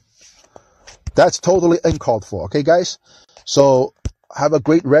shit. That's totally uncalled for. Okay, guys? So have a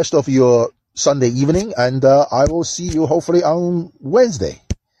great rest of your Sunday evening, and I will see you hopefully on Wednesday.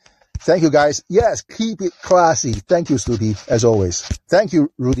 Thank you, guys. Yes, keep it classy. Thank you, Stupi, as always. Thank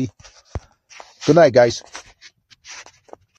you, Rudy. Good night, guys.